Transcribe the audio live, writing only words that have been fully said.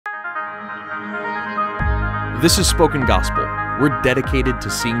This is Spoken Gospel. We're dedicated to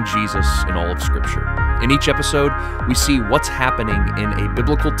seeing Jesus in all of Scripture. In each episode, we see what's happening in a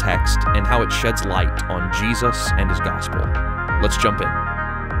biblical text and how it sheds light on Jesus and his gospel. Let's jump in.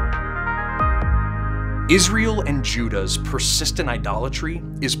 Israel and Judah's persistent idolatry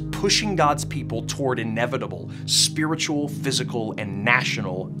is pushing God's people toward inevitable spiritual, physical, and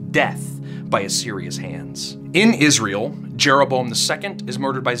national death by Assyria's hands. In Israel, Jeroboam II is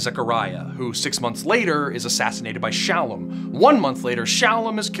murdered by Zechariah, who 6 months later is assassinated by Shallum. 1 month later,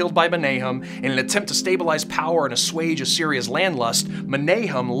 Shallum is killed by Menahem. In an attempt to stabilize power and assuage Assyria's landlust,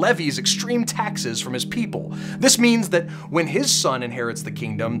 Menahem levies extreme taxes from his people. This means that when his son inherits the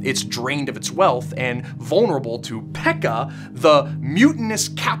kingdom, it's drained of its wealth and vulnerable to Pekah, the mutinous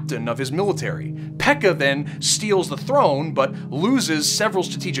captain of his military. Pekah then steals the throne, but loses several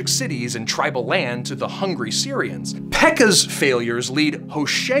strategic cities and tribal land to the hungry Syrians. Pekah's failures lead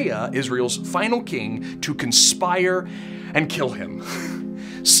Hoshea, Israel's final king, to conspire and kill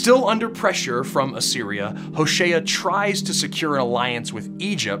him. Still under pressure from Assyria, Hoshea tries to secure an alliance with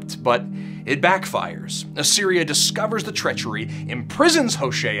Egypt, but it backfires. Assyria discovers the treachery, imprisons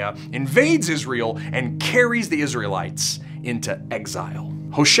Hoshea, invades Israel, and carries the Israelites into exile.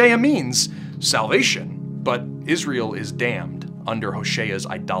 Hoshea means salvation, but Israel is damned under Hoshea's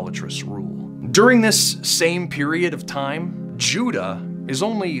idolatrous rule. During this same period of time, Judah is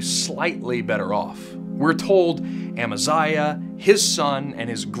only slightly better off. We're told Amaziah, his son, and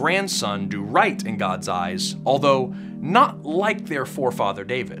his grandson do right in God's eyes, although not like their forefather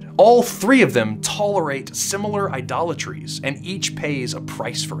David. All three of them tolerate similar idolatries, and each pays a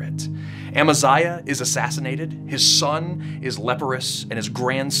price for it. Amaziah is assassinated, his son is leprous, and his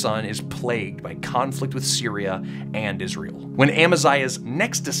grandson is plagued by conflict with Syria and Israel. When Amaziah's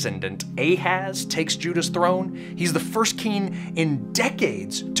next descendant, Ahaz, takes Judah's throne, he's the first king in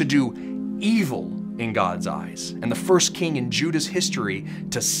decades to do evil in God's eyes, and the first king in Judah's history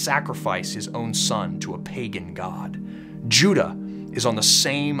to sacrifice his own son to a pagan god. Judah is on the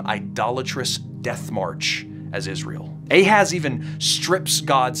same idolatrous death march as Israel. Ahaz even strips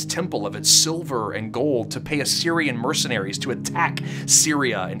God's temple of its silver and gold to pay Assyrian mercenaries to attack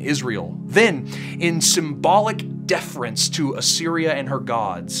Syria and Israel. Then, in symbolic deference to Assyria and her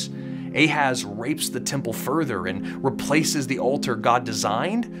gods, Ahaz rapes the temple further and replaces the altar God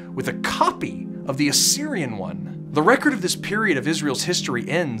designed with a copy of the Assyrian one. The record of this period of Israel's history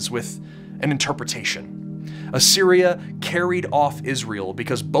ends with an interpretation. Assyria carried off Israel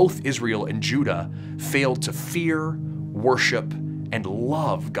because both Israel and Judah failed to fear, worship, and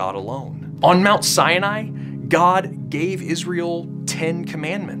love God alone. On Mount Sinai, God gave Israel 10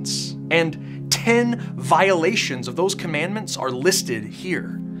 commandments, and 10 violations of those commandments are listed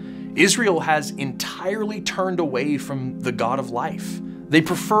here. Israel has entirely turned away from the God of life. They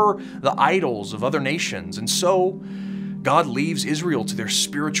prefer the idols of other nations, and so God leaves Israel to their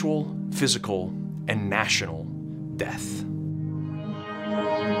spiritual, physical, and national death.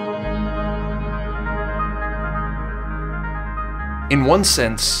 In one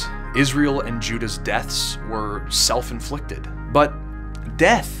sense, Israel and Judah's deaths were self-inflicted, but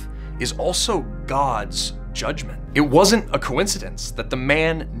death is also God's judgment. It wasn't a coincidence that the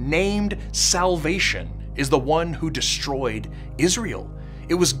man named Salvation is the one who destroyed Israel.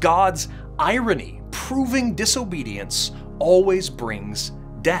 It was God's irony, proving disobedience always brings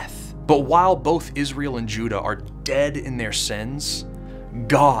death. But while both Israel and Judah are dead in their sins,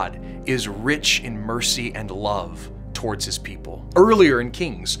 God is rich in mercy and love towards his people. Earlier in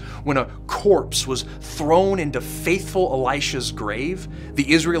Kings, when a corpse was thrown into faithful Elisha's grave, the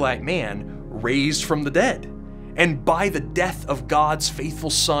Israelite man raised from the dead. And by the death of God's faithful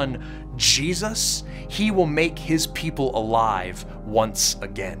Son, Jesus, he will make his people alive once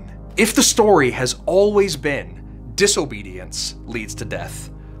again. If the story has always been disobedience leads to death,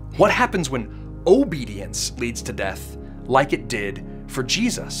 what happens when obedience leads to death, like it did for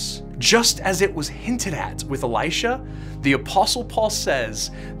Jesus? Just as it was hinted at with Elisha, the Apostle Paul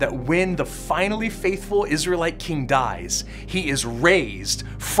says that when the finally faithful Israelite king dies, he is raised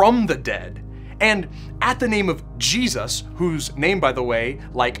from the dead. And at the name of Jesus, whose name, by the way,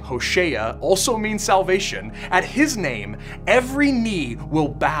 like Hoshea, also means salvation, at his name, every knee will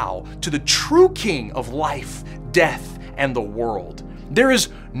bow to the true King of life, death, and the world. There is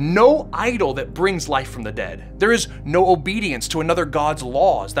no idol that brings life from the dead. There is no obedience to another God's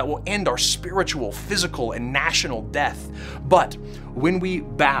laws that will end our spiritual, physical, and national death. But when we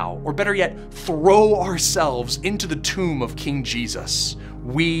bow, or better yet, throw ourselves into the tomb of King Jesus,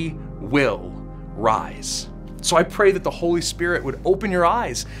 we will rise. So I pray that the Holy Spirit would open your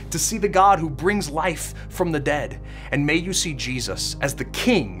eyes to see the God who brings life from the dead. And may you see Jesus as the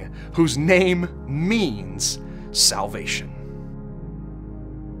King whose name means salvation.